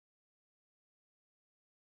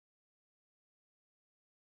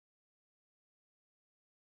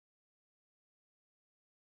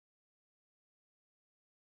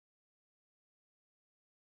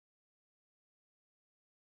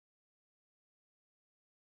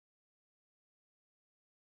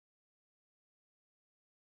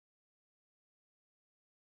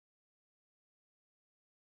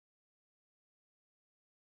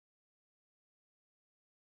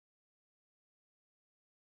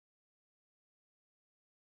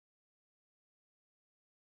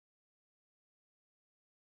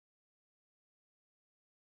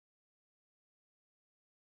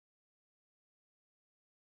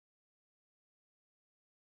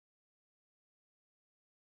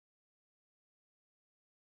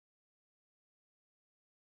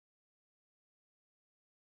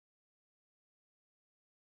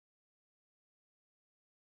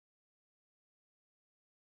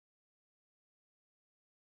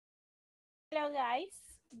Hello guys,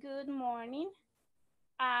 good morning.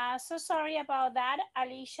 So sorry about that.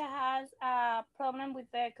 Alicia has a problem with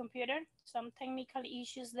the computer, some technical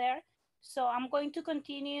issues there. So I'm going to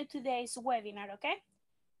continue today's webinar, okay?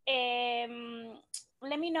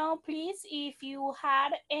 Let me know, please, if you had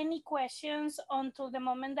any questions until the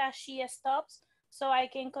moment that she stops so I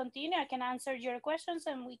can continue. I can answer your questions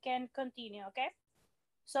and we can continue, okay?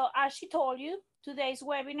 So as she told you, today's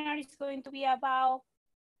webinar is going to be about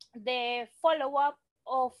the follow-up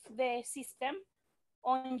of the system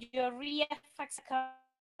on your ReFX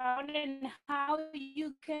account and how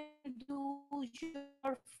you can do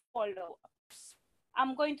your follow-ups.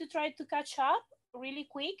 I'm going to try to catch up really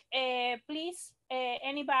quick. Please,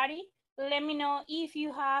 anybody, let me know if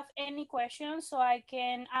you have any questions so I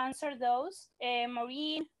can answer those.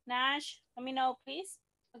 Maureen, Nash, let me know, please.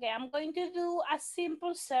 Okay, I'm going to do a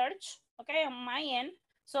simple search, okay, on my end,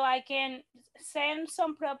 so I can send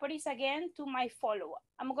some properties again to my follow-up.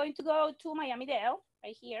 I'm going to go to Miami-Dade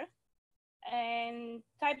right here, and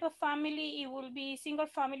type of family, it will be single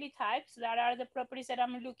family types. That are the properties that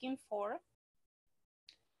I'm looking for.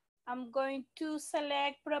 I'm going to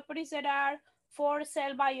select properties that are for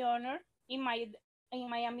sale by owner in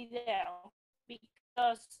Miami-Dade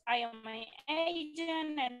because I am an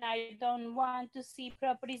agent and I don't want to see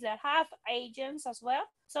properties that have agents as well.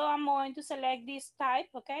 So I'm going to select this type,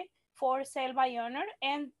 okay, for sale by owner,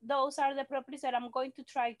 and those are the properties that I'm going to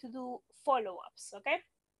try to do follow-ups, okay?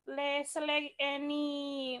 Let's select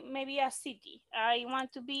any, maybe a city. I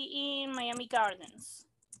want to be in Miami Gardens.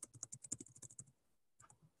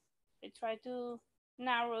 I try to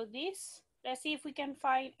narrow this. Let's see if we can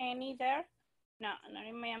find any there. No, not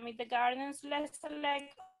in Miami, the Gardens. Let's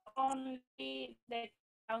select only the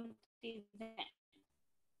county then.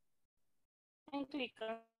 And click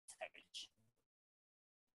on search.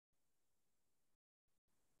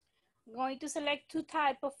 I'm going to select two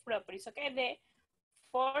types of properties, okay? The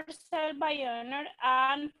for sale by owner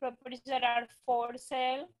and properties that are for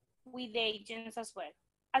sale with agents as well.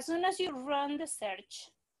 As soon as you run the search,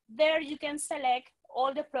 there you can select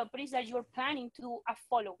all the properties that you're planning to do a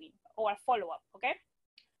following or a follow-up, okay?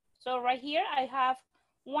 So right here, I have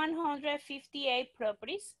 158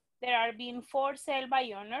 properties that are being for sale by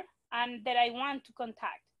owner and that I want to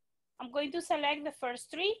contact. I'm going to select the first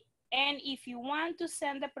three, and if you want to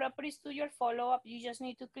send the properties to your follow-up, you just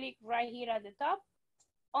need to click right here at the top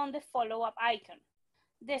on the follow-up icon.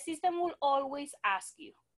 The system will always ask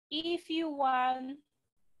you if you want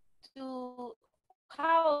to,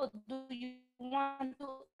 how do you want to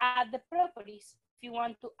add the properties? If you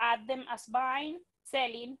want to add them as buying,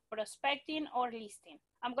 selling, prospecting, or listing.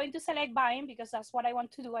 I'm going to select buying because that's what I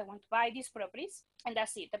want to do. I want to buy these properties, and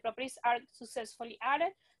that's it. The properties are successfully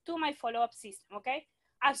added to my follow-up system, okay?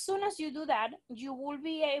 As soon as you do that, you will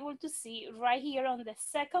be able to see right here on the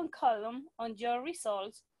second column on your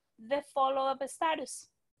results, the follow-up status.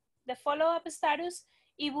 The follow-up status,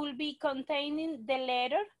 it will be containing the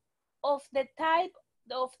letter of the type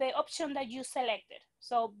of the option that you selected.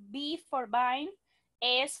 So B for buying,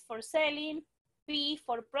 S for selling, P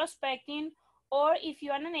for prospecting, or if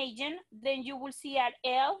you are an agent, then you will see an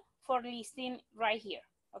L for listing right here,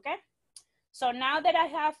 okay? So now that I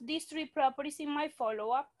have these three properties in my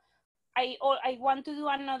follow-up, I want to do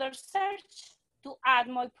another search to add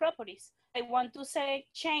more properties. I want to say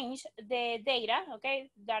change the data, okay,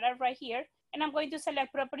 that are right here, and I'm going to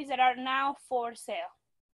select properties that are now for sale.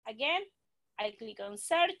 Again, I click on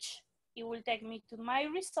search. It will take me to my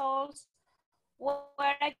results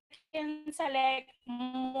where I can select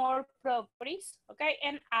more properties, okay,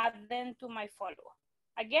 and add them to my follow-up.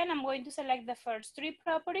 Again, I'm going to select the first three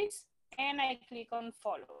properties and I click on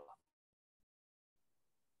follow-up.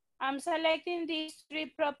 I'm selecting these three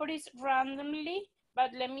properties randomly,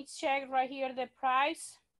 but let me check right here the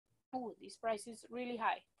price. Oh, this price is really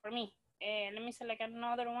high for me. Let me select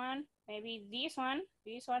another one, maybe this one.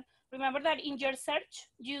 Remember that in your search,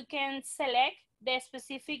 you can select the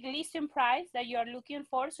specific listing price that you are looking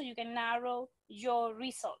for so you can narrow your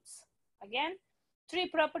results. Again, three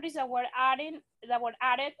properties that were added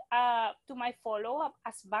to my follow-up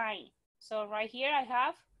as buying. So right here I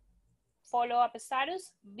have follow-up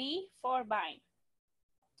status B for buying.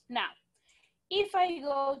 Now, if I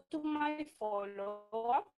go to my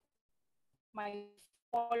follow-up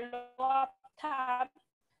tab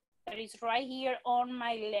that is right here on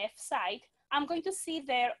my left side, I'm going to see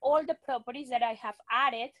there all the properties that I have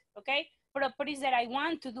added, okay? Properties that I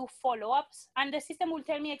want to do follow-ups, and the system will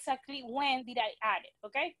tell me exactly when did I add it,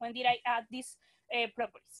 okay? When did I add these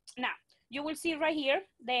properties? Now, you will see right here,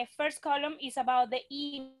 the first column is about the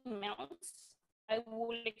emails, I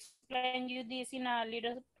will explain you this in a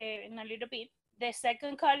little bit. The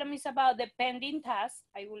second column is about the pending task.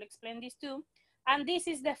 I will explain this too. And this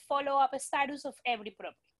is the follow-up status of every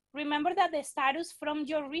property. Remember that the status from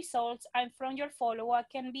your results and from your follow-up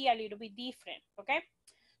can be a little bit different, okay?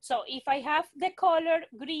 So if I have the color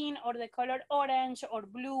green or the color orange or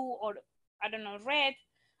blue or I don't know, red,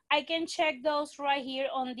 I can check those right here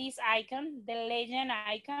on this icon, the legend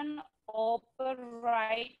icon, upper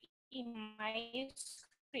right in my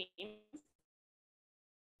screen.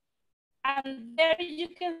 And there you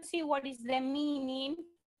can see what is the meaning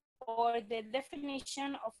or the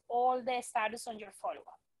definition of all the status on your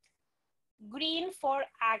follow-up. Green for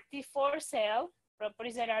active for sale,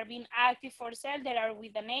 properties that are being active for sale, that are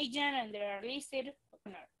with an agent and they are listed.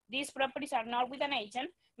 These properties are not with an agent.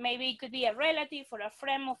 Maybe it could be a relative or a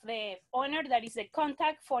friend of the owner that is the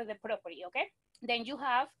contact for the property, okay? Then you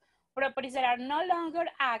have properties that are no longer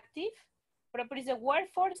active, properties that were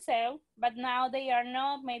for sale, but now they are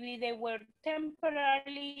not, maybe they were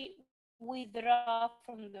temporarily withdrawn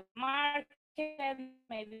from the market,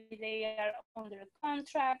 maybe they are under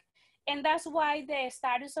contract, and that's why the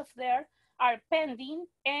status of there are pending,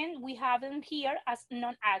 and we have them here as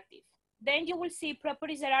non-active. Then you will see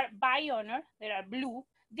properties that are by owner, that are blue.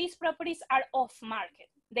 These properties are off market.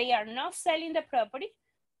 They are not selling the property.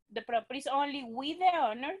 The property is only with the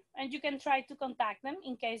owner, and you can try to contact them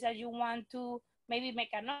in case that you want to maybe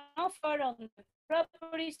make an offer on the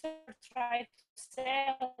properties or try to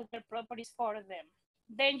sell the properties for them.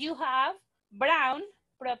 Then you have brown,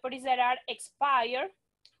 properties that are expired,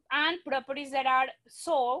 and properties that are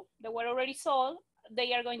sold, that were already sold,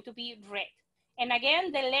 they are going to be red. And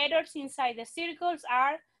again, the letters inside the circles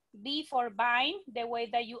are B for buying, the way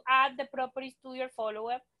that you add the properties to your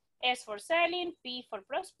follow-up, S for selling, P for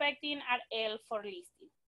prospecting, and L for listing,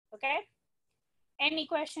 okay? Any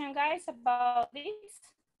question, guys, about this?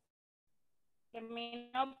 Let me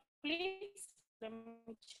know, please. Let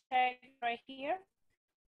me check right here.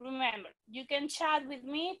 Remember, you can chat with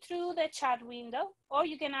me through the chat window, or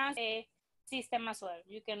you can ask the system as well.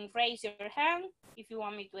 You can raise your hand if you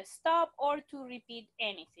want me to stop or to repeat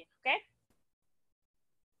anything, okay?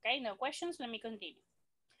 Okay, no questions, let me continue.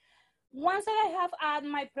 Once that I have added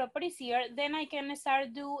my properties here, then I can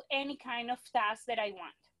start do any kind of task that I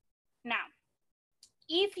want. Now,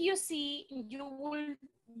 if you see, you will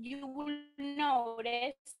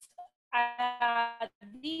notice a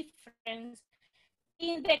difference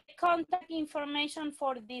in the contact information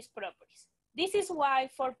for these properties. This is why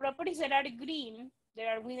for properties that are green, that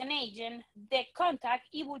are with an agent, the contact,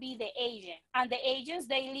 it will be the agent. And the agents,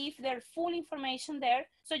 they leave their full information there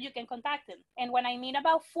so you can contact them. And when I mean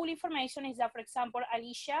about full information is that, for example,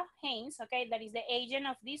 Alicia Haynes, okay, that is the agent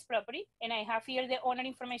of this property. And I have here the owner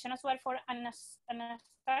information as well for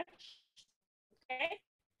Anastasia, okay?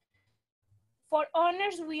 For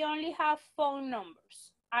owners, we only have phone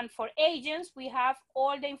numbers. And for agents, we have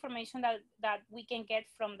all the information that we can get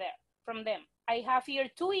from them. I have here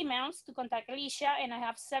 2 emails to contact Alicia, and I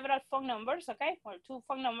have several phone numbers, okay? Well, 2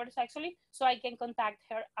 phone numbers actually, so I can contact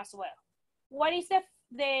her as well. What is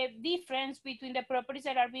the difference between the properties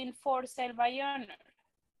that are being for sale by owner?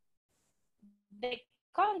 The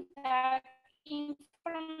contact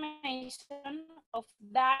information of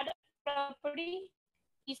that property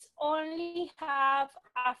is only have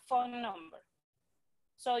a phone number.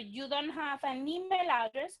 So you don't have an email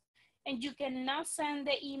address, and you cannot send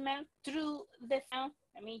the email through the phone.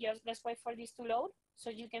 Let's wait for this to load so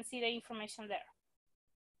you can see the information there.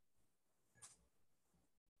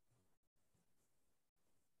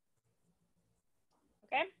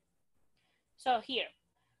 Okay, so here,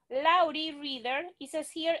 Laurie Reader, it says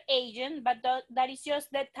here agent, but that is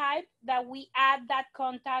just the type that we add that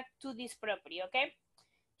contact to this property, okay?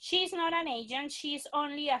 She's not an agent, she's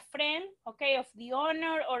only a friend, okay, of the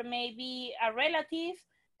owner or maybe a relative,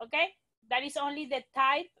 okay? That is only the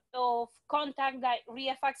type of contact that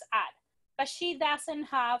REFAX add. But she doesn't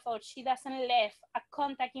have, or she doesn't leave a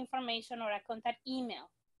contact information or a contact email,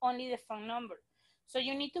 only the phone number. So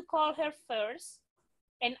you need to call her first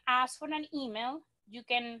and ask for an email. You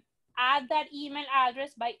can add that email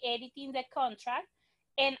address by editing the contract.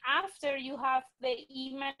 And after you have the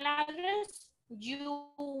email address, you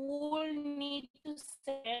will need to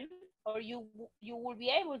send, or you will be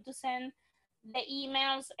able to send the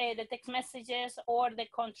emails, the text messages, or the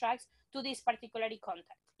contracts to this particular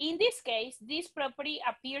contact. In this case, this property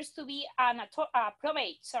appears to be a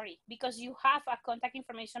probate, because you have a contact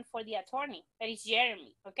information for the attorney, that is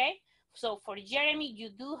Jeremy, okay? So for Jeremy, you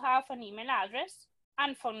do have an email address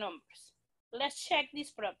and phone numbers. Let's check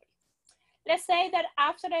this property. Let's say that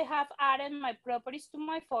after I have added my properties to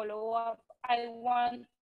my follow-up, I want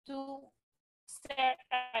to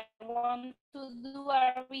do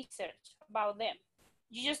a research about them.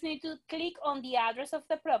 You just need to click on the address of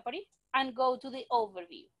the property and go to the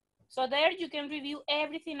overview. So there you can review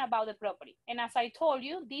everything about the property. And as I told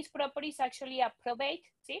you, this property is actually a probate,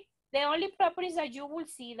 see? The only properties that you will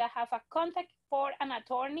see that have a contact for an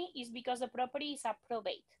attorney is because the property is a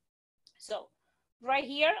probate. So right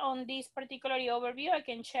here on this particular overview, I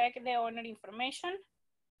can check the owner information.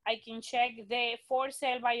 I can check the for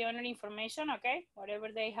sale by owner information, okay? Whatever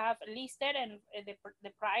they have listed and the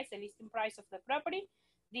price, the listing price of the property.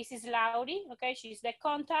 This is Laurie, okay? She's the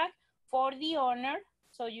contact for the owner.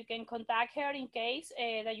 So you can contact her in case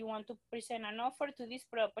that you want to present an offer to this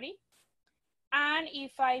property. And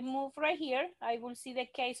if I move right here, I will see the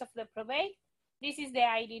case of the probate. This is the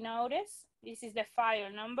ID notice. This is the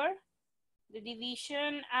file number, the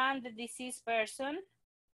division, and the deceased person.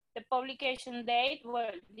 The publication date,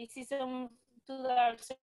 well, this is in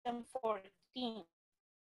 2014.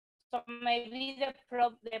 So maybe the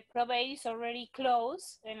probate is already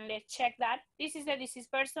closed, and let's check that. This is the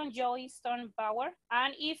deceased person, Joey Stone Bauer.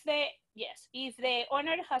 And if the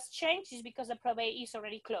owner has changed, it's because the probate is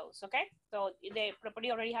already closed, okay? So the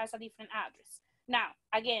property already has a different address. Now,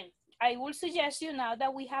 again, I will suggest you now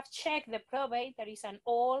that we have checked the probate, that is an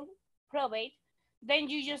old probate, then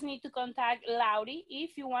you just need to contact Laurie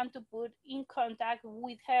if you want to put in contact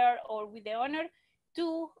with her or with the owner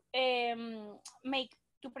to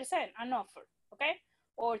present an offer, okay?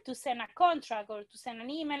 Or to send a contract or to send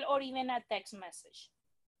an email or even a text message.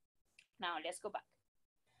 Now let's go back.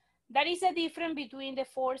 That is the difference between the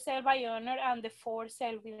for sale by owner and the for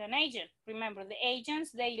sale with an agent. Remember, the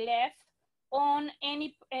agents, they left on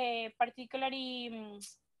any particularly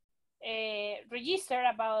register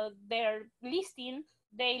about their listing,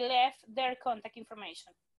 they left their contact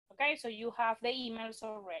information. Okay, so you have the emails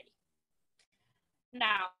already.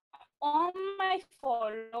 Now, on my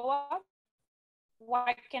follow-up,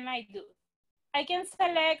 what can I do? I can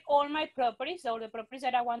select all my properties, or the properties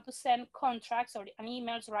that I want to send contracts or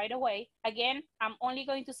emails right away. Again, I'm only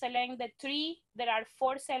going to select the 3 that are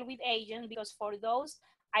for sale with agents, because for those,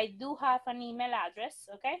 I do have an email address,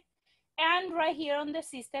 okay? And right here on the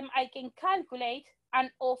system, I can calculate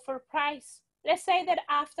an offer price. Let's say that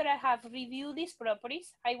after I have reviewed these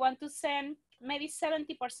properties, I want to send maybe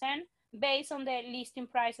 70% based on the listing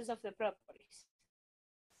prices of the properties.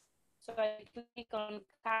 So I click on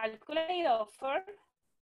calculate offer.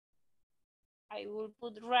 I will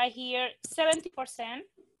put right here 70%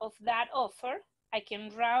 of that offer. I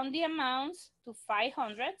can round the amounts to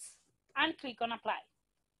 500s and click on apply.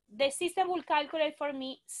 The system will calculate for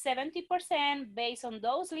me 70% based on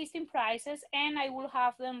those listing prices, and I will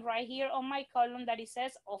have them right here on my column that it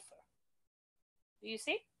says offer. Do you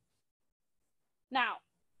see? Now,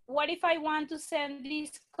 what if I want to send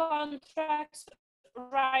these contracts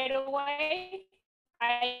right away?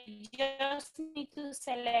 I just need to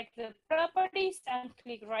select the properties and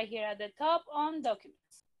click right here at the top on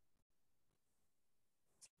documents.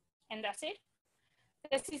 And that's it.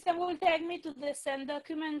 The system will take me to the send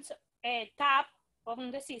documents tab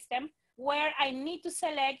on the system, where I need to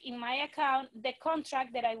select in my account the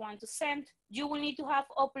contract that I want to send. You will need to have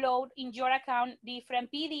upload in your account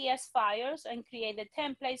different PDFs files and create the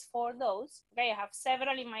templates for those. Okay, I have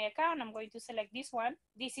several in my account. I'm going to select this one.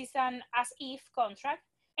 This is an as-if contract.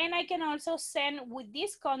 And I can also send with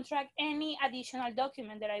this contract any additional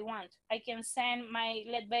document that I want. I can send my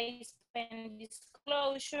lead-based pen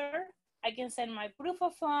disclosure. I can send my proof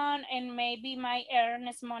of fund and maybe my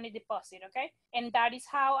earnest money deposit, okay? And that is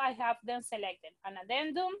how I have them selected. An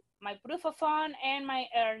addendum, my proof of fund, and my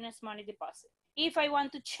earnest money deposit. If I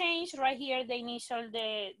want to change right here the initial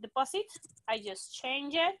deposit, I just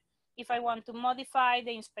change it. If I want to modify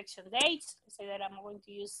the inspection dates, say that I'm going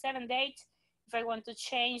to use 7 dates. If I want to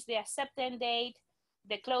change the acceptance date,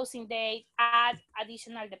 the closing date, add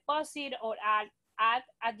additional deposit, or add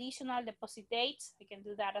additional deposit dates, I can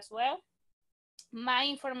do that as well. My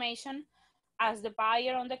information as the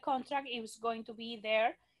buyer on the contract is going to be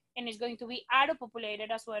there, and it's going to be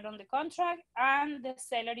auto-populated as well on the contract, and the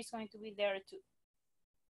seller is going to be there too.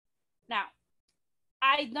 Now,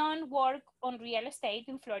 I don't work on real estate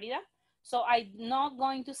in Florida, so I'm not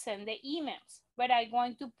going to send the emails, but I'm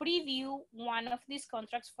going to preview one of these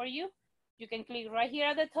contracts for you. You can click right here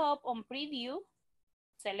at the top on preview,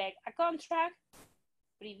 select a contract,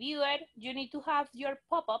 preview it. You need to have your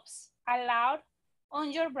pop-ups allowed on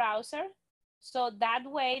your browser, so that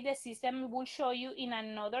way the system will show you in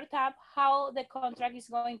another tab how the contract is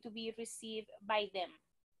going to be received by them,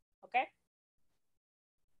 okay?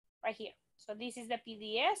 Right here. So this is the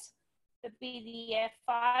PDS. the PDF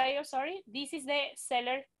file, sorry. This is the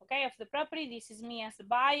seller, okay, of the property. This is me as the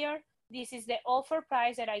buyer. This is the offer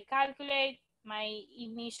price that I calculate, my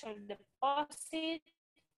initial deposit,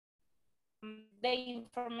 the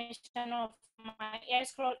information of my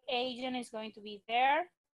escrow agent is going to be there.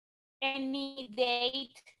 Any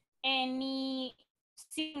date, any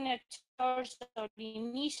signatures or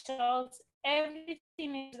initials,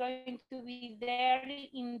 everything is going to be there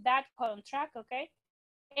in that contract, okay?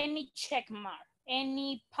 Any check mark,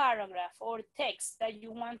 any paragraph or text that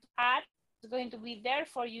you want to add is going to be there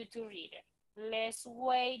for you to read it. Let's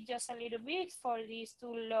wait just a little bit for this to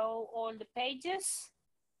load all the pages.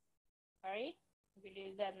 Sorry, I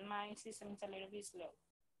believe that my system is a little bit slow.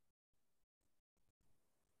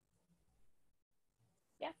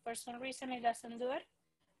 Yeah, for some reason it doesn't do it.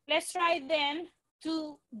 Let's try then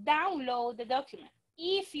to download the document.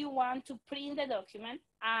 If you want to print the document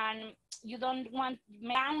and you don't want to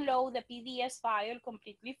download the PDF file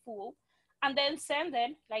completely full and then send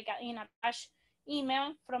it like in a attached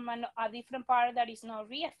email from a different part that is not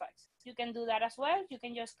REFX, you can do that as well. You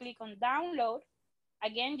can just click on download.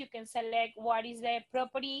 Again, you can select what is the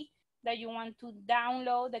property that you want to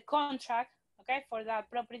download, the contract, okay, for that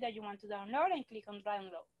property that you want to download, and click on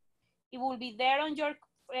download. It will be there on your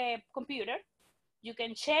computer. You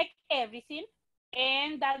can check everything,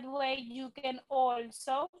 and that way you can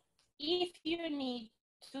also, if you need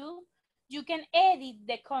to, you can edit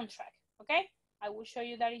the contract, okay? I will show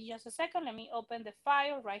you that in just a second. Let me open the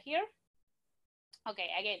file right here. Okay,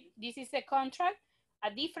 again, this is the contract, a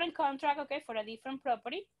different contract, okay, for a different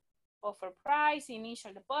property. Offer price,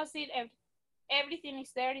 initial deposit, everything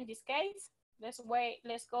is there in this case.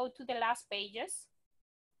 Let's go to the last pages.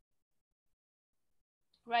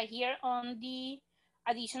 Right here on the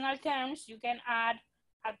additional terms, you can add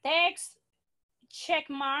a text, check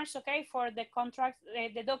marks, okay, for the contract,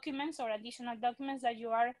 the documents or additional documents that you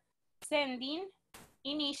are sending,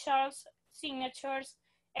 initials, signatures,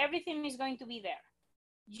 everything is going to be there.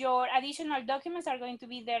 Your additional documents are going to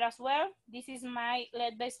be there as well. This is my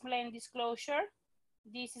Let's Explain disclosure.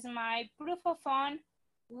 This is my proof of fund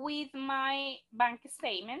with my bank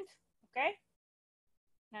statement, okay?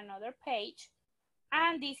 Another page.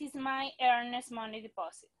 And this is my earnest money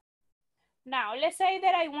deposit. Now, let's say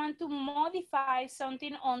that I want to modify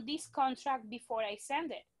something on this contract before I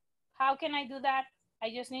send it. How can I do that? I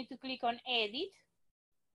just need to click on edit,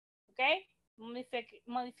 okay?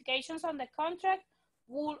 Modifications on the contract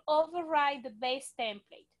will override the base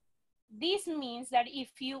template. This means that if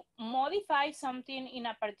you modify something in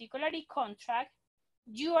a particular contract,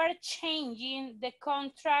 you are changing the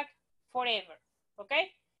contract forever, okay?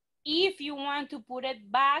 If you want to put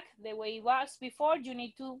it back the way it was before, you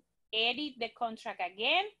need to edit the contract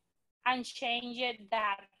again and change it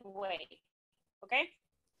that way, okay?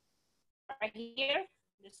 Right here,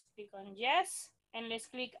 let's click on yes, and let's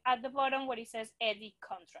click at the bottom where it says edit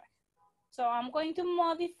contract. So I'm going to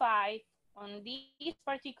modify on this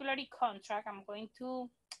particular contract. I'm going to,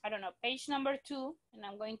 I don't know, page number 2, and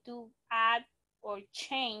I'm going to add or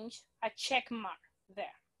change a check mark there.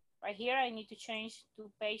 Right here, I need to change to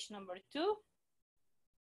page number 2.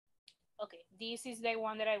 Okay, this is the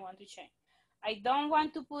one that I want to change. I don't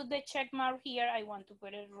want to put the check mark here. I want to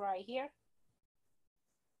put it right here.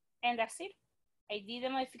 And that's it. I did the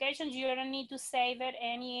modifications. You don't need to save it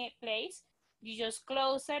any place. You just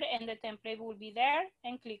close it and the template will be there,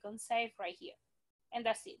 and click on save right here. And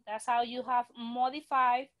that's it. That's how you have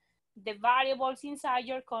modified the variables inside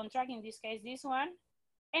your contract, in this case, this one.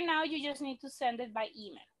 And now you just need to send it by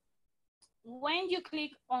email. When you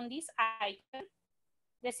click on this icon,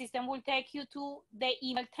 the system will take you to the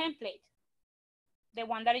email template, the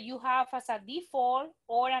one that you have as a default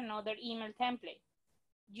or another email template.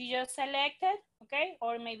 You just select it, okay?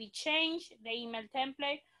 Or maybe change the email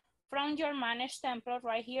template from your managed template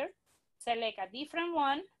right here. Select a different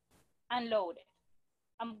one and load it.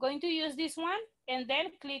 I'm going to use this one and then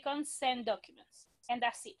click on send documents, and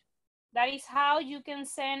that's it. That is how you can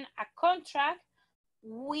send a contract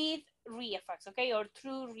with REFX, okay, or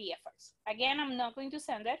through REFX. Again, I'm not going to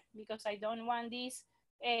send it because I don't want these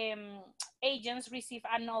agents receive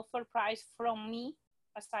an offer price from me,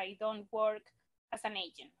 as I don't work as an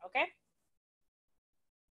agent, okay?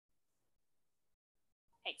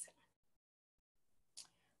 Excellent.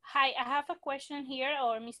 Hi, I have a question here,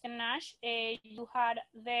 or Mr. Nash, you had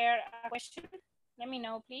there a question? Let me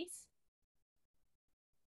know, please.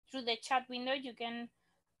 Through the chat window, you can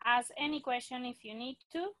ask any question if you need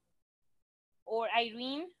to. Or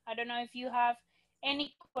Irene, I don't know if you have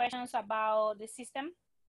any questions about the system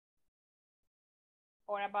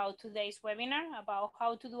or about today's webinar, about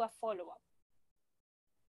how to do a follow-up.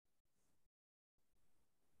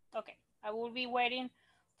 Okay, I will be waiting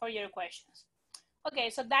for your questions. Okay,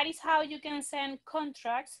 so that is how you can send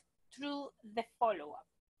contracts through the follow-up.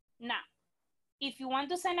 Now, if you want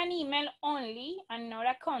to send an email only and not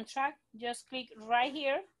a contract, just click right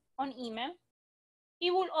here on email.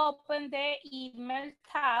 It will open the email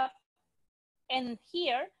tab, and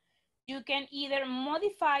here you can either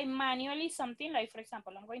modify manually something, like for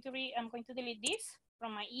example, I'm going to delete this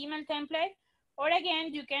from my email template, or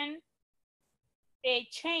again, you can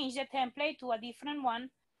change the template to a different one.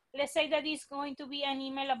 Let's say that it's going to be an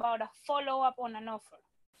email about a follow-up on an offer.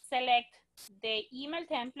 Select the email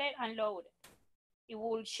template and load it. It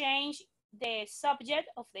will change the subject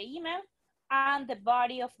of the email and the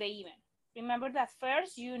body of the email. Remember that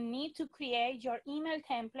first you need to create your email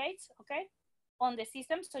templates, okay, on the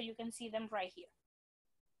system so you can see them right here.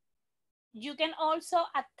 You can also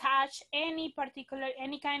attach any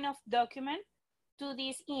kind of document to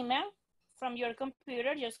this email from your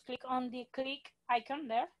computer. Just click on the click icon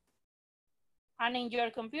there. And in your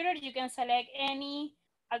computer, you can select any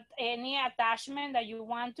attachment that you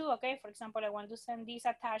want to, okay? For example, I want to send this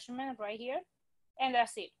attachment right here, and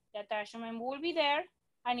that's it. The attachment will be there,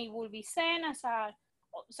 and it will be sent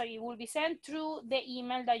it will be sent through the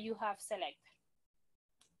email that you have selected.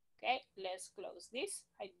 Okay, let's close this.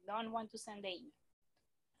 I don't want to send the email.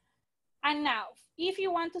 And now, if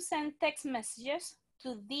you want to send text messages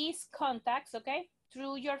to these contacts, okay,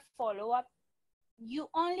 through your follow-up, you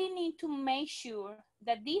only need to make sure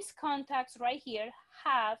that these contacts right here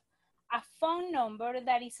have a phone number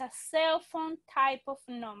that is a cell phone type of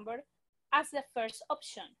number as the first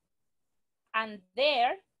option. And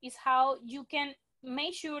there is how you can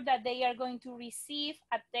make sure that they are going to receive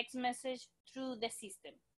a text message through the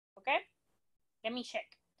system, okay? Let me check.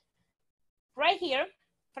 Right here,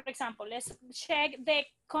 for example, let's check the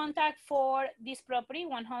contact for this property,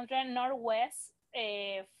 100 Northwest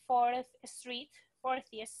 4th Street,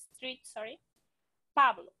 sorry.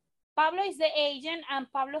 Pablo. Pablo is the agent, and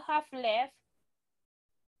Pablo have left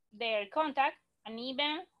their contact, an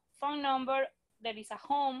email, phone number, there is a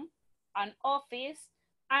home, an office,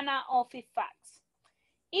 and an office fax.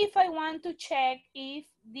 If I want to check if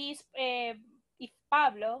this, if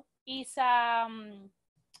Pablo is,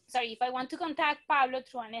 if I want to contact Pablo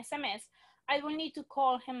through an SMS, I will need to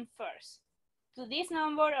call him first to this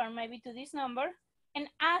number or maybe to this number and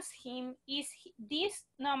ask him if these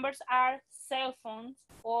numbers are cell phones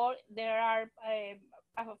or there are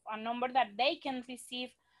a number that they can receive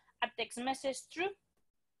a text message through.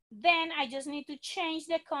 Then I just need to change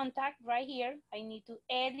the contact right here. I need to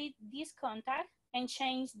edit this contact and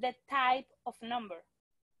change the type of number.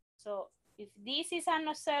 So if this is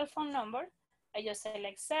a cell phone number, I just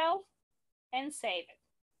select cell and save it.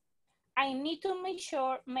 I need to make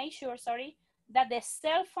sure, that the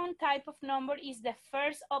cell phone type of number is the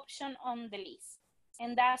first option on the list.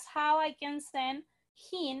 And that's how I can send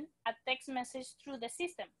him a text message through the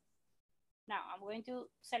system. Now I'm going to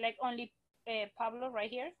select only Pablo right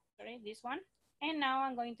here, sorry, this one. And now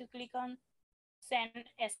I'm going to click on send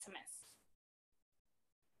SMS.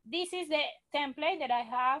 This is the template that I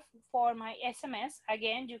have for my SMS.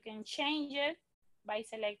 Again, you can change it by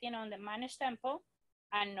selecting on the manage template.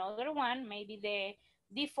 Another one, maybe the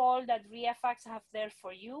default that ReaFax have there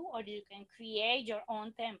for you, or you can create your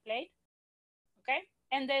own template, okay?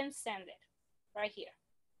 And then send it right here.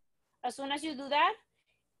 As soon as you do that,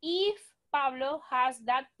 if Pablo has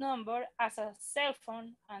that number as a cell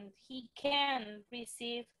phone and he can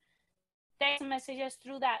receive text messages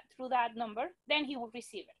through that number, then he will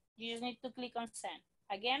receive it. You just need to click on send.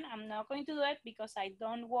 Again, I'm not going to do it because I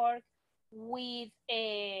don't work with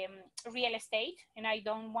real estate and I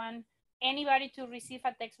don't want anybody to receive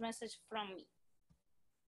a text message from me.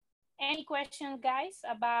 Any questions, guys,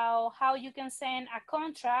 about how you can send a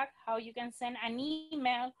contract, how you can send an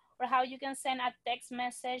email, or how you can send a text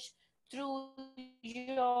message through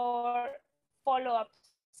your follow-up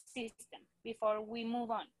system before we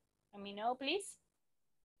move on? Let me know, please.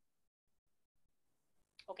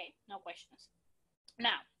 Okay, no questions.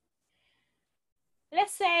 Now,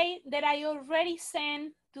 let's say that I already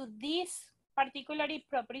sent to these particularly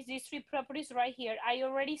properties, these 3 properties right here, I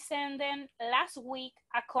already sent them last week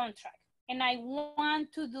a contract. And I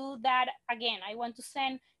want to do that again. I want to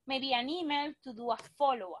send maybe an email to do a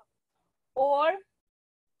follow-up. Or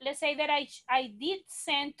let's say that I did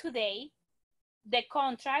send today the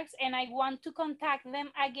contracts and I want to contact them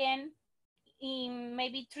again in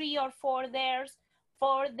maybe 3 or 4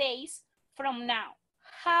 days from now.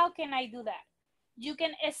 How can I do that? You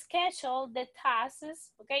can schedule the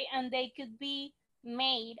tasks, okay, and they could be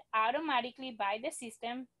made automatically by the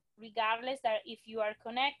system regardless that if you are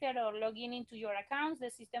connected or logging into your accounts, the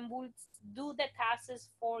system will do the tasks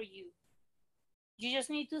for you. You just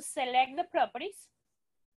need to select the properties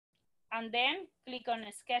and then click on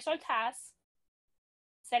schedule tasks.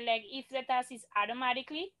 Select if the task is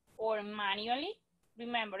automatically or manually.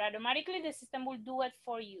 Remember, automatically the system will do it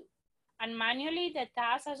for you. And manually the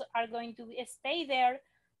tasks are going to stay there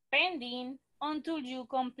pending until you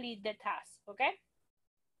complete the task, okay?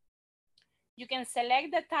 You can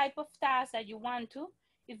select the type of task that you want to.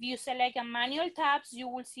 If you select a manual tabs, you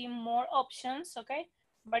will see more options, okay?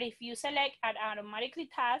 But if you select an automatically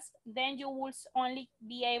task, then you will only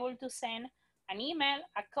be able to send an email,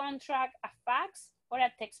 a contract, a fax, or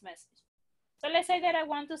a text message. So let's say that I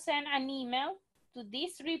want to send an email to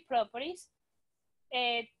these three properties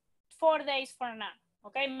 4 days from now,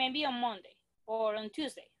 okay? Maybe on Monday or on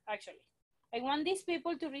Tuesday, actually. I want these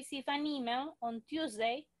people to receive an email on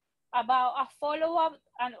Tuesday about a follow-up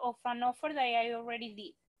of an offer that I already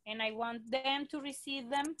did. And I want them to receive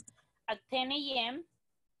them at 10 a.m.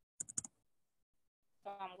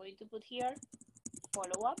 So I'm going to put here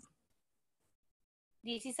follow-up.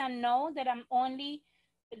 This is a note that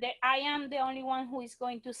I am the only one who is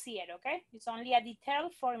going to see it, okay? It's only a detail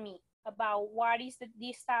for me about what is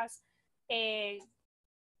this task,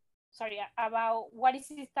 about what is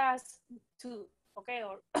this task to, okay?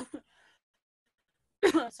 Or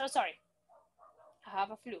so sorry, I have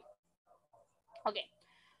a flu. Okay,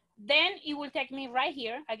 then it will take me right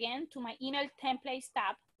here again to my email templates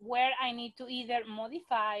tab where I need to either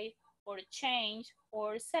modify or change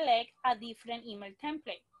or select a different email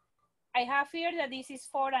template. I have here that this is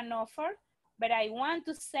for an offer, but I want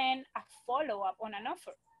to send a follow-up on an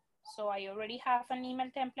offer. So I already have an email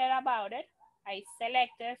template about it. I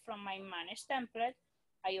select it from my manage template.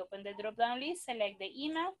 I open the drop-down list, select the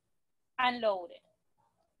email, and load it.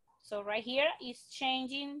 So right here is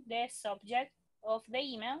changing the subject of the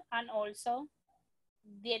email and also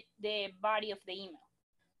the body of the email.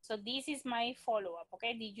 So this is my follow-up,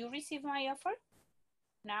 okay? Did you receive my offer?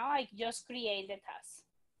 Now I just create the task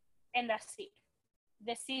and that's it.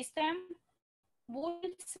 The system will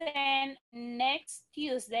send next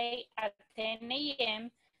Tuesday at 10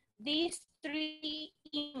 a.m. these three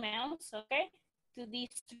emails, okay, to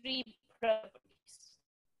these three properties.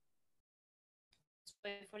 Let's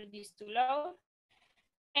wait for this to load.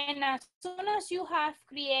 And as soon as you have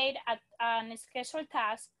created a scheduled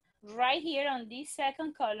task, right here on this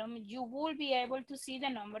second column, you will be able to see the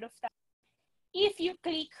number of tasks. If you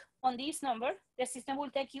click on this number, the system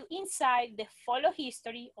will take you inside the follow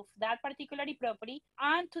history of that particular property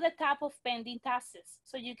and to the tab of pending tasks.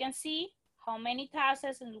 So you can see how many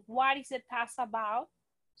tasks and what is the task about.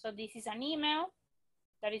 So this is an email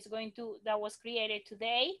that was created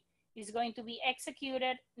today. It's going to be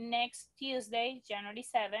executed next Tuesday, January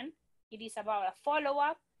 7th. It is about a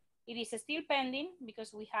follow-up. It is still pending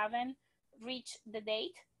because we haven't reached the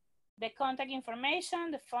date. The contact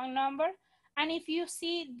information, the phone number, and if you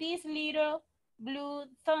see this little blue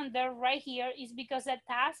thunder right here is because the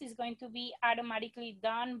task is going to be automatically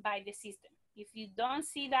done by the system. If you don't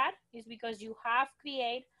see that, it's because you have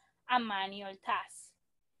created a manual task.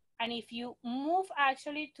 And if you move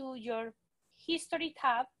actually to your history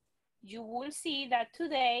tab, you will see that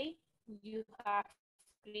today you have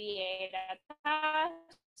created a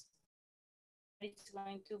task. It's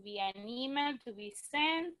going to be an email to be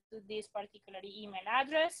sent to this particular email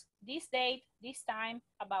address, this date, this time,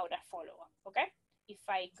 about a follow-up, okay? If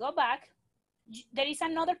I go back, there is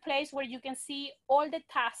another place where you can see all the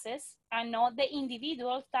tasks and not the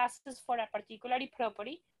individual tasks for a particular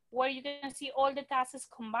property, where you can see all the tasks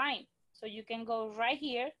combined. So you can go right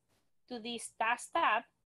here to this task tab,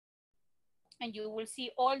 and you will see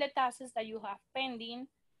all the tasks that you have pending,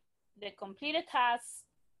 the completed tasks,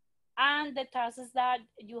 and the tasks that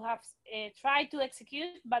you have tried to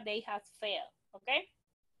execute, but they have failed, okay?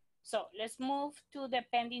 So let's move to the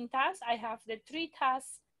pending tasks. I have the 3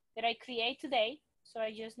 tasks that I create today. So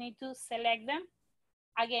I just need to select them.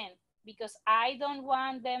 Again, because I don't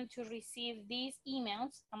want them to receive these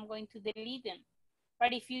emails, I'm going to delete them.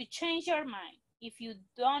 But if you change your mind, if you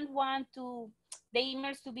don't want the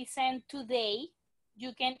emails to be sent today,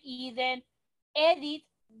 you can either edit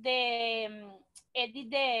the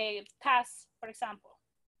task, for example.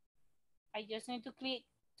 I just need to click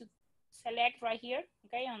to select right here,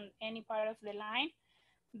 okay, on any part of the line,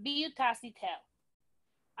 view task detail.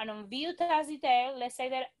 And on view task detail, let's say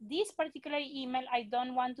that this particular email, I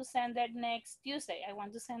don't want to send it next Tuesday. I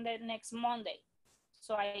want to send it next Monday.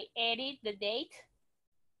 So I edit the date.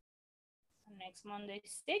 Next Monday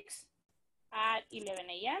 6 at 11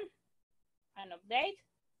 a.m. and update.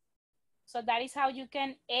 So that is how you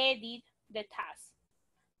can edit the task.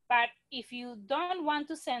 But if you don't want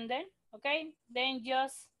to send them, okay, then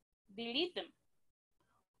just delete them.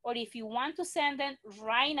 Or if you want to send them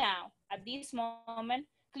right now, at this moment,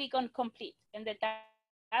 click on complete, and the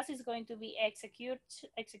task is going to be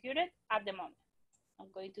executed at the moment. I'm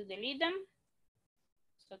going to delete them.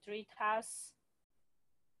 So 3 tasks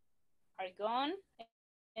are gone.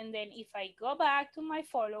 And then if I go back to my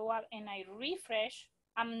follow-up and I refresh,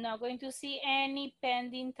 I'm not going to see any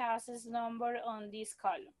pending tasks number on this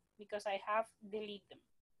column because I have deleted them,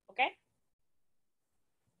 okay?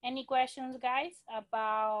 Any questions, guys,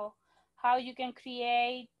 about how you can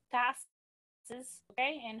create tasks,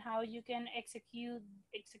 okay, and how you can execute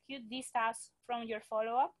these tasks from your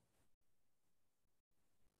follow-up?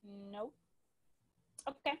 No.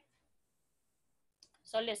 Okay.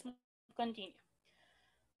 So let's continue.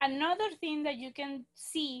 Another thing that you can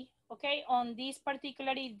see, okay, on this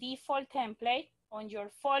particularly default template, on your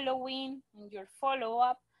following, on your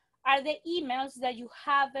follow-up, are the emails that you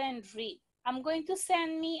haven't read. I'm going to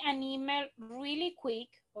send me an email really quick,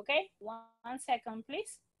 okay? 1 second,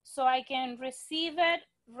 please. So I can receive it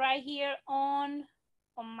right here on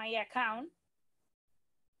my account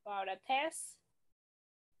about a test.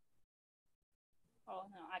 Oh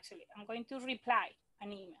no, actually, I'm going to reply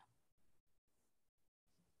an email.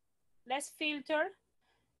 Let's filter.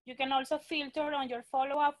 You can also filter on your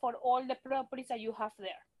follow-up for all the properties that you have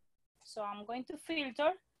there. So I'm going to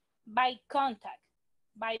filter by contact,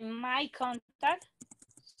 by my contact.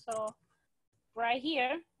 So right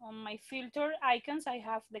here on my filter icons, I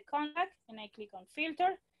have the contact and I click on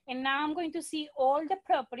filter. And now I'm going to see all the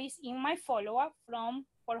properties in my follow-up from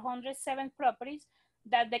 407 properties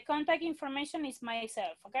that the contact information is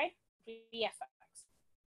myself, okay? VFX.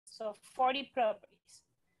 So 40 properties.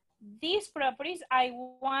 These properties, I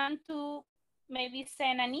want to maybe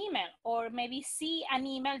send an email or maybe see an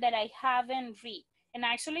email that I haven't read. And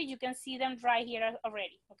actually you can see them right here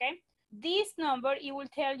already, okay? This number, it will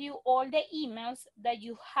tell you all the emails that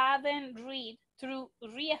you haven't read through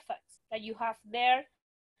ReFX, that you have there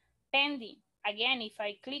pending. Again, if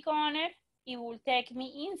I click on it, it will take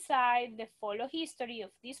me inside the follow history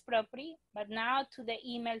of this property, but now to the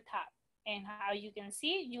email tab. And how you can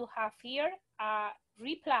see, you have here a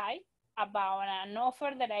reply about an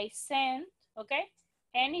offer that I sent, okay?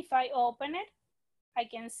 And if I open it, I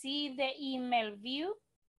can see the email view.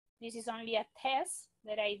 This is only a test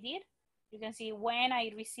that I did. You can see when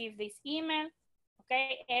I received this email,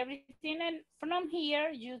 okay, everything. And from here,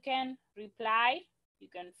 you can reply, you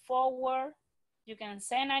can forward, you can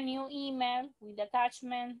send a new email with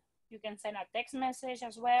attachment, you can send a text message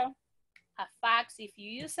as well, a fax if you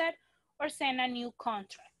use it, or send a new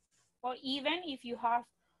contract. Or even if you have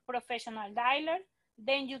professional dialer,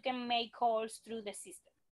 then you can make calls through the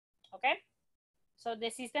system, okay? So the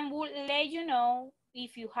system will let you know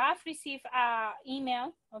if you have received an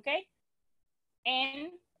email, okay? And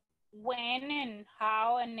when and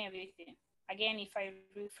how and everything. Again, if I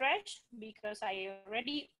refresh, because I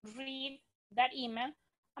already read that email,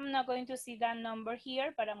 I'm not going to see that number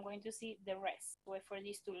here, but I'm going to see the rest. Wait for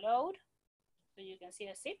this to load so you can see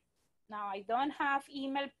the zip. Now I don't have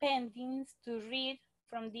email pendings to read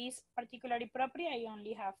from this particular property. I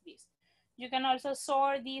only have this. You can also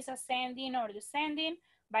sort this ascending or descending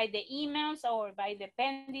by the emails or by the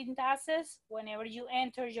pending tasks whenever you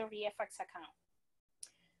enter your ReFX account.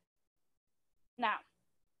 Now,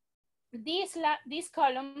 this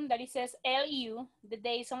column that it says LU, the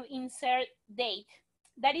days of insert date,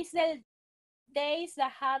 that is the days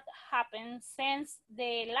that had happened since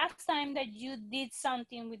the last time that you did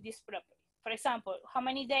something with this property. For example, how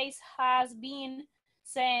many days has been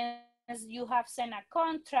since you have sent a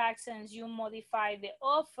contract, since you modify the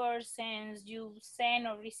offer, since you send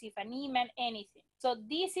or receive an email, anything. So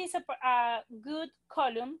this is a good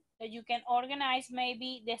column that you can organize,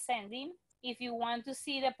 maybe descending, if you want to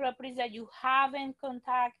see the properties that you haven't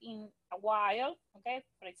contacted in a while, okay?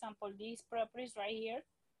 For example, these properties right here,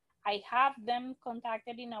 I have them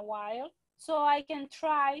contacted in a while, so I can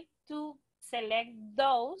try to select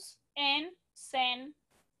those and send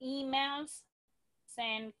emails,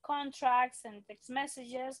 send contracts, and text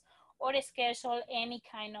messages, or schedule any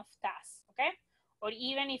kind of task, okay? Or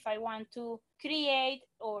even if I want to create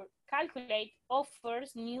or calculate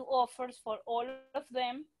offers, new offers for all of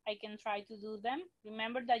them, I can try to do them.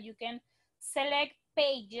 Remember that you can select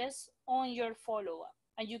pages on your follow-up,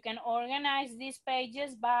 and you can organize these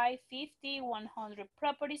pages by 50, 100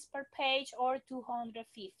 properties per page, or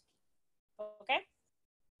 250, okay?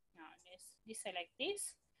 Now let's deselect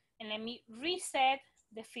this, and let me reset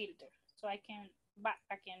the filter so I can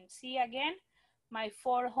see again my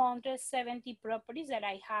 470 properties that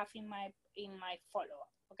I have in my follow-up,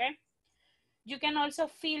 okay? You can also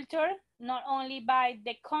filter not only by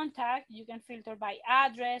the contact, you can filter by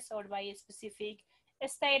address or by a specific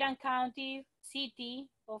state and county, city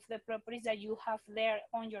of the properties that you have there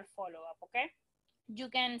on your follow-up, okay? You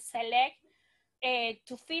can select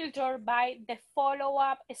to filter by the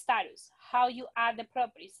follow-up status, how you add the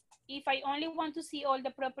properties. If I only want to see all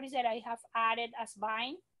the properties that I have added as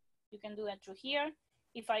bind, you can do that through here.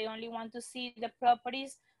 If I only want to see the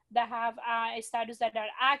properties that have a status that are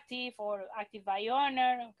active or active by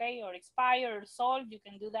owner, okay, or expired or sold, you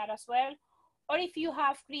can do that as well. Or if you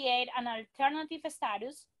have created an alternative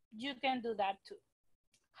status, you can do that too.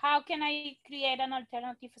 How can I create an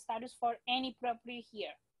alternative status for any property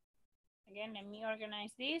here? Again, let me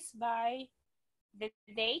organize this by the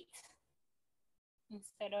date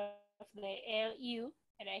instead of the LU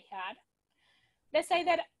that I had. Let's say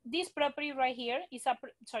that this property right here is a,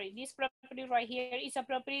 this property right here is a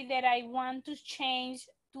property that I want to change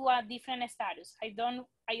to a different status. I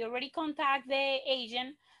already contact the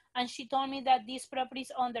agent and she told me that this property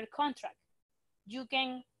is under contract. You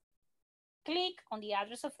can click on the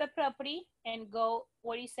address of the property and go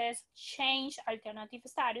where it says change alternative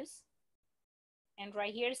status. And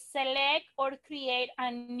right here, select or create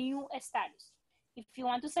a new status. If you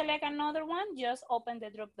want to select another one, just open the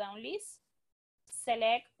drop-down list,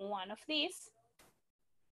 select one of these,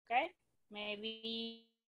 okay? Maybe,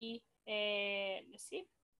 let's see,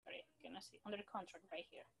 sorry, cannot see, under contract right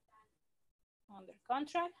here. Under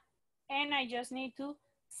contract, and I just need to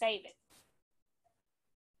save it.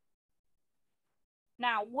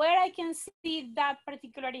 Now, where I can see that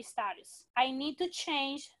particular status, I need to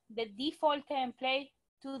change the default template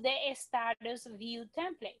to the status view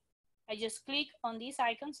template. I just click on this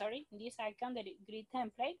icon, this icon, the grid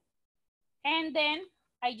template. And then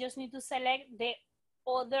I just need to select the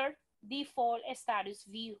other default status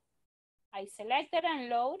view. I select it and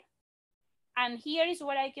load. And here is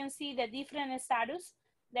where I can see the different status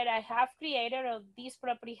that I have created or this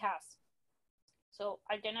property has. So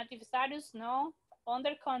alternative status, no.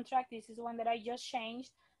 Under contract, this is one that I just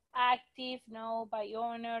changed. Active, no. By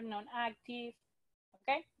owner, non-active,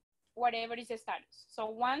 okay? Whatever is the status. So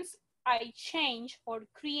once I change or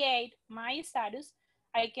create my status,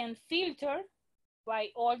 I can filter by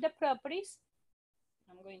all the properties.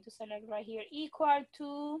 I'm going to select right here, equal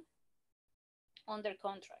to under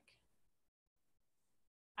contract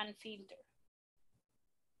and filter.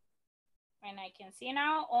 And I can see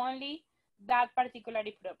now only that particular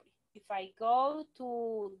property. If I go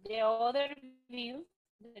to the other view,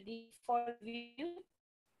 the default view,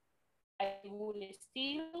 I will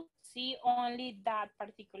still see only that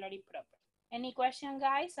particular property. Any question,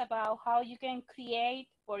 guys, about how you can create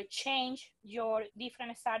or change your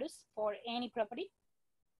different status for any property?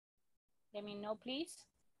 Let me know, please.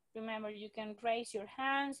 Remember, you can raise your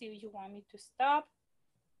hands if you want me to stop.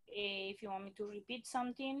 If you want me to repeat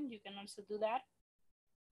something, you can also do that.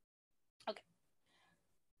 Okay.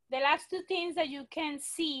 The last two things that you can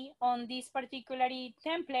see on this particular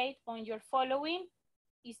template on your following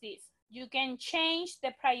is this. You can change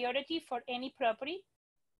the priority for any property.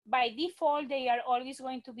 By default, they are always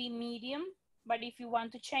going to be medium, but if you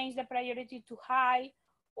want to change the priority to high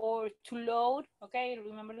or to load, okay,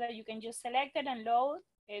 remember that you can just select it and load,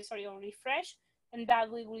 or refresh, and that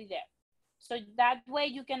will be there. So that way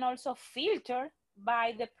you can also filter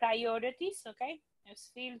by the priorities, okay? Let's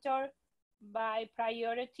filter by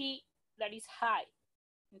priority that is high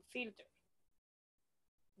and filter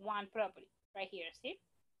one property right here, see?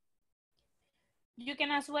 You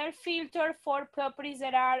can as well filter for properties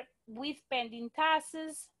that are with pending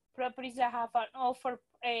taxes, properties that have an offer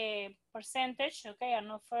percentage, okay,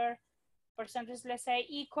 an offer percentage, let's say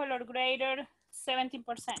equal or greater 17%.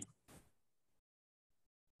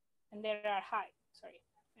 And they are high, sorry.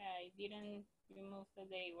 I didn't remove that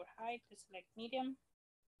they were high, let's select medium.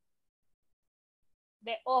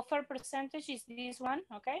 The offer percentage is this one,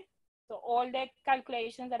 okay? So all the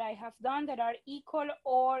calculations that I have done that are equal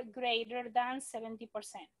or greater than 70%.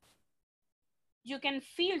 You can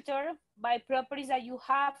filter by properties that you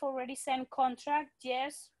have already sent contract,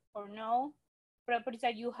 yes or no. Properties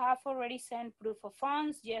that you have already sent proof of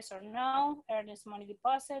funds, yes or no. Earnest money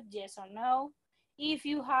deposit, yes or no. If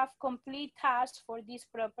you have complete tasks for these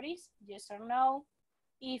properties, yes or no.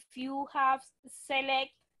 If you have select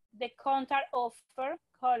the contact offer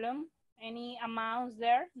column, any amounts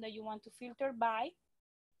there that you want to filter by,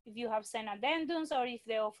 if you have sent addendums or if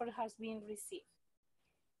the offer has been received.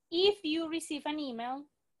 If you receive an email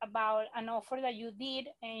about an offer that you did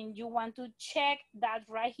and you want to check that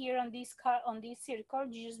right here on this circle,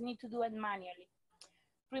 you just need to do it manually.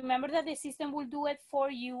 Remember that the system will do it for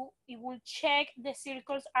you. It will check the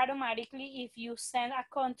circles automatically if you send a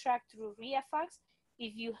contract through ReaFax,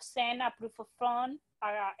 if you send a proof of fund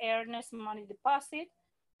or earnest money deposit,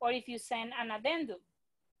 or if you send an addendum.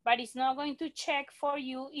 But it's not going to check for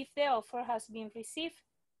you if the offer has been received.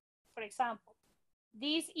 For example,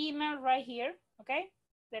 this email right here, okay,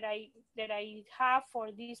 that I have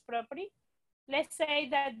for this property. Let's say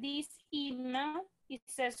that this email, it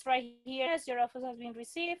says right here, yes, your offer has been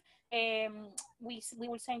received. We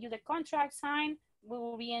will send you the contract signed. We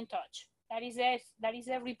will be in touch. That is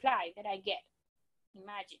a reply that I get.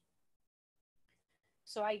 Imagine.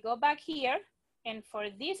 So I go back here, and for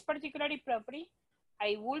this particular property,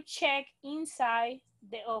 I will check inside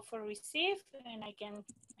the offer received, and I can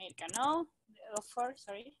make a note, the offer,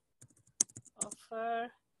 sorry,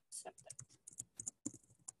 offer accepted.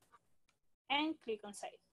 And click on save.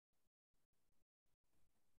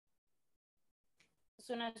 As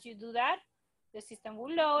soon as you do that, the system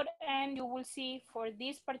will load and you will see for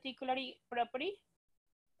this particular property,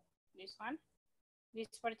 this one, this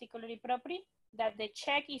particular property, that the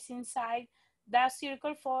check is inside that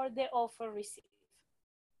circle for the offer received.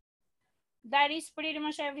 That is pretty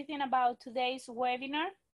much everything about today's webinar.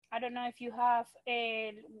 I don't know if you have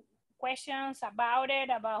questions about it,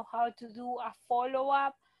 about how to do a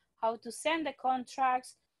follow-up, how to send the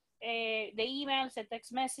contracts, the emails, the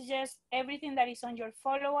text messages, everything that is on your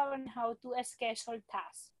follow-up, and how to schedule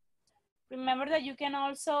tasks. Remember that you can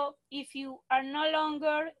also, if you are no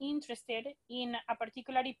longer interested in a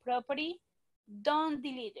particular property, don't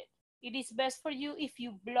delete it. It is best for you if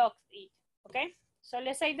you block it, okay? So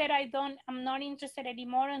let's say that I'm not interested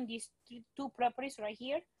anymore in these two properties right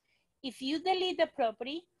here. If you delete the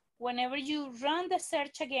property, whenever you run the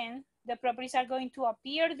search again, the properties are going to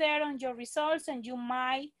appear there on your results, and you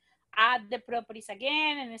might add the properties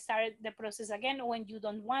again and start the process again when you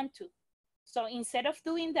don't want to. So instead of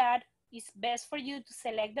doing that, it's best for you to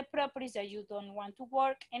select the properties that you don't want to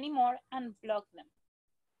work anymore and block them.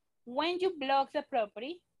 When you block the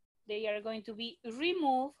property, they are going to be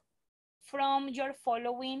removed from your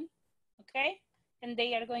following, okay? And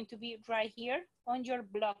they are going to be right here on your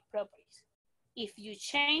block properties. If you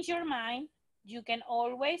change your mind, you can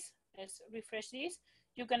always, let's refresh this,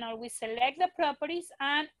 you can always select the properties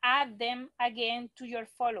and add them again to your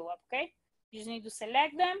follow-up, okay? You just need to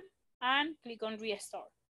select them and click on restore,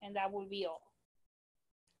 and that will be all.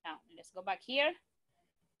 Now, let's go back here.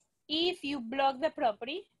 If you block the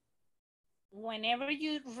property, whenever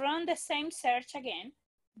you run the same search again,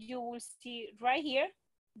 you will see right here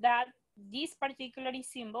that this particular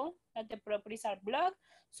symbol, that the properties are blocked,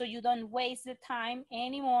 so you don't waste the time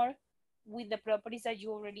anymore with the properties that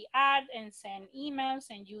you already add and send emails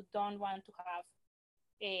and you don't want to have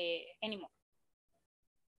anymore.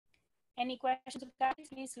 Any questions, guys?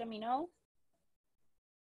 Please let me know.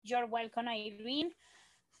 You're welcome, Irene.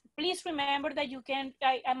 Please remember that you can,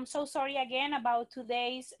 I'm so sorry again about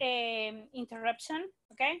today's interruption,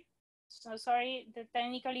 okay? So sorry, the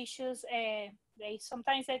technical issues,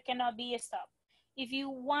 sometimes they cannot be stopped. If you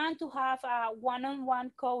want to have a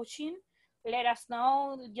one-on-one coaching, let us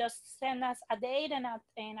know. Just send us a date and a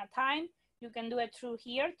time. You can do it through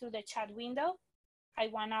here, through the chat window. I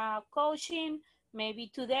want a coaching, maybe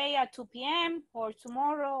today at 2 p.m. or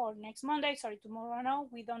tomorrow or next Monday. Sorry, tomorrow, no,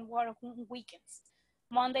 we don't work weekends.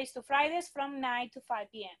 Mondays to Fridays from 9 to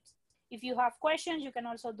 5 p.m. If you have questions, you can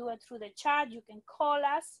also do it through the chat. You can call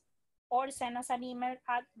us or send us an email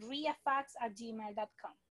at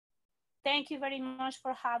reafax@gmail.com. Thank you very much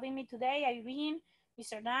for having me today, Irene,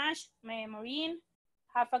 Mr. Nash, Maureen.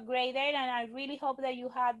 Have a great day, and I really hope that you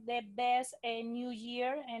had the best new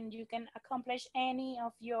year and you can accomplish any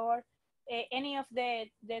of the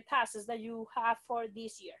tasks that you have for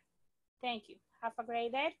this year. Thank you. Have a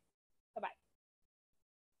great day. Bye-bye.